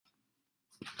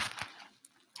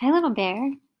Hi, little bear.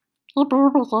 Hey,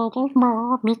 baby, Daddy,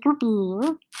 Mom, Mr.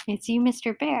 Bear. It's you,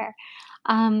 Mr. Bear.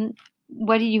 Um,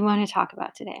 what do you want to talk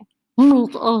about today?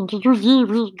 Miss Angie, today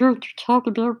we're going to talk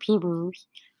about pillows.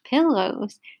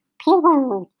 Pillows.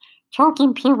 Pillows!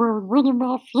 Talking pillows, one of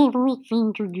my favorite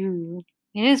things to do.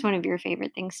 It is one of your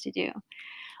favorite things to do.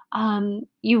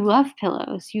 You love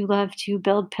pillows. You love to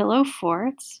build pillow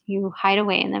forts. You hide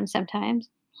away in them sometimes.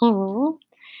 Hello?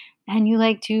 And you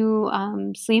like to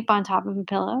sleep on top of a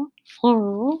pillow.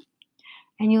 Hello?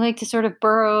 And you like to sort of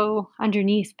burrow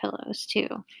underneath pillows too.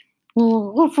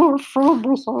 Yeah, for fun,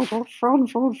 Miss Angie,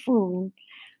 fun.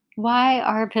 Why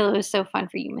are pillows so fun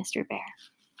for you, Mr. Bear?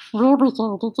 Well, Miss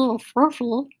Angie, they're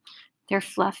fluffy. They're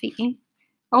fluffy.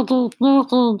 And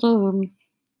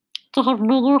they have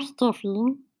many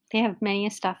stuffing. They have many a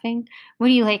stuffing. What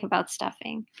do you like about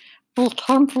stuffing? They're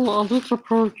comfy and it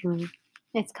supports you.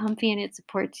 It's comfy and it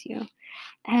supports you.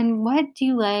 And what do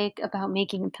you like about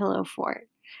making a pillow fort?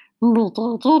 Miss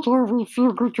Angie, it always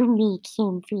feels good to make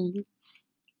something.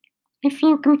 I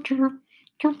feel good to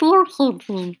build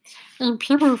something. And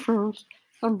pillow forts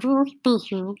are very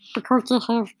special because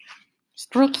they have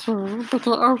structure, but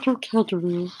they're also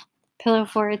cuddly. Pillow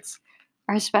forts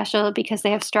are special because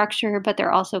they have structure, but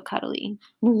they're also cuddly.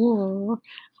 Yeah,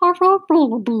 I love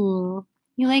being a bear.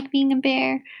 You like being a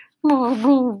bear? I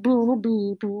love being a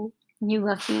baby. You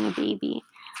love being a baby.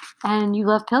 And you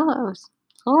love pillows.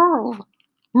 Oh,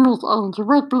 Miss Angie,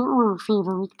 what be your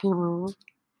favorite pillow?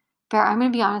 Bear, I'm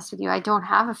going to be honest with you. I don't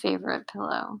have a favorite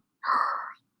pillow.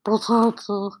 Besides,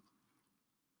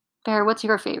 Bear, what's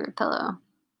your favorite pillow?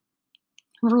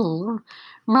 well,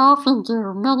 I think there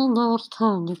are many nice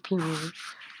kinds of pillows.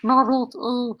 Mine is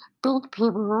a big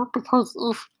pillow because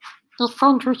it's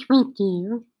fun to sleep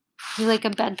there. You like a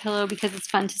bed pillow because it's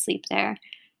fun to sleep there.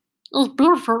 It's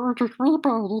beautiful to sleep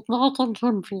on. It's nice and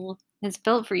comfy. It's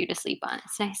built for you to sleep on.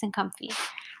 It's nice and comfy.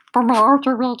 But I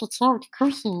also like a couch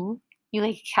cushion You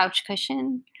like a couch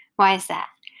cushion? Why is that?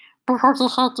 because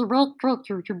it has the right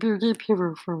structure to build a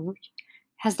pillow fort.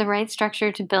 Has the right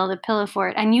structure to build a pillow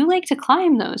fort. And you like to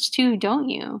climb those too, don't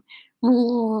you?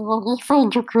 Yeah, it's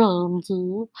fun to climb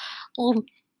there. And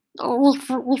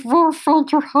it's very fun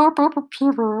to hop up a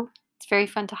pillow. It's very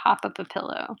fun to hop up a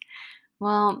pillow.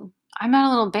 Well, I'm not a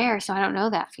little bear, so I don't know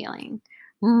that feeling.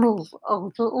 Miss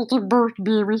Angie, it's a most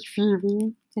bearish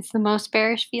feeling. It's the most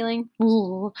bearish feeling.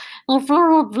 Yeah, it's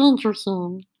very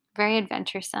adventuresome. Very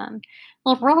adventuresome.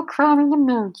 It's like climbing a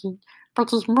mountain,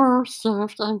 but it's more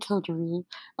soft and cuddly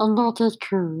and not as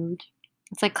cold.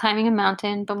 It's like climbing a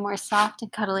mountain, but more soft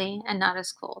and cuddly and not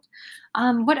as cold.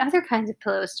 What other kinds of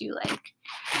pillows do you like?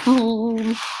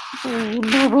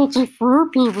 Maybe it's a throw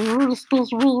pillow,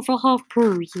 especially if I have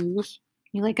posies.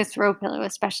 You like a throw pillow,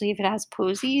 especially if it has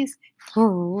posies.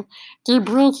 Oh, they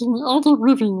brighten any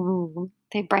living room.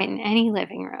 They brighten any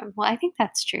living room. Well, I think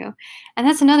that's true. And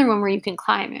that's another one where you can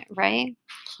climb it, right?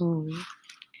 So,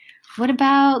 What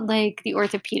about like the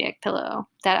orthopedic pillow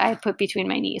that I put between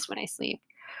my knees when I sleep?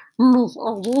 Miss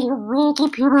Angie, a really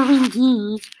pillow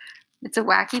indeed. It's a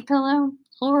wacky pillow.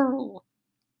 Oh,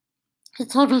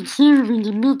 it's have a curve in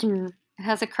the middle. It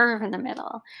has a curve in the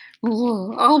middle.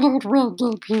 Yeah, I don't like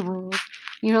that pillow.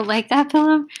 You don't like that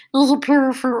pillow? It's a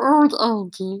pillow for old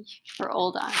aunties. For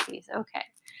old aunties. Okay.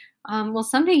 Well,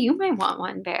 someday you might want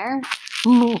one, Bear.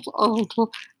 Miss Angie,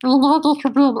 when I get to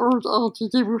be an old auntie,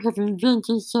 they will have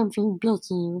invented something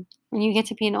better. When you get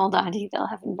to be an old auntie, they'll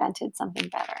have invented something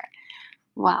better.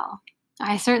 Well,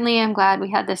 I certainly am glad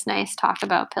we had this nice talk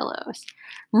about pillows.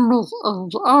 Miss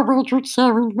Angie, I want to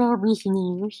challenge my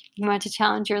listeners. You want to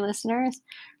challenge your listeners?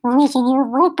 Listener,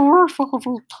 what do your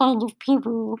favorite kind of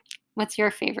pillow? What's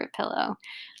your favorite pillow?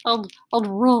 And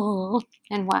why?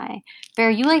 And why? Bear,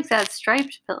 you like that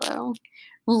striped pillow.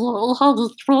 Yeah, it has a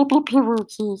stripy pillow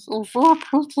case. It's very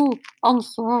pretty and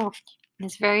soft.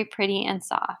 It's very pretty and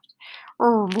soft.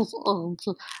 Oh, Miss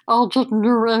Angie, I just know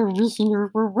our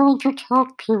listeners will want to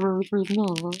talk pillows with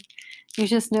me. You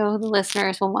just know the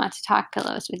listeners will want to talk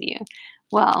pillows with you.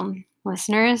 Well,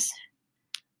 listeners,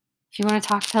 if you want to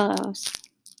talk pillows,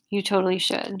 you totally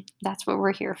should. That's what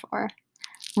we're here for.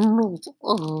 Miss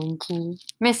Angie,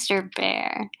 Mr.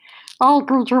 Bear, I'm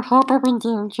going to hop up and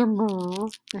down some more.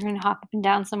 we're going to hop up and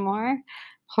down some more.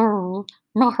 Hurry,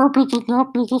 my hope it does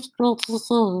not make a scratchy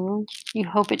sound. You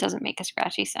hope it doesn't make a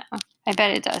scratchy sound. I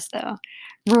bet it does, though.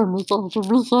 Well, Miss Angie,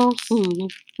 we shall see.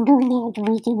 Good night,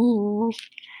 listeners.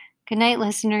 Good night,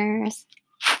 listeners.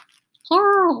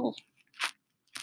 Hurry!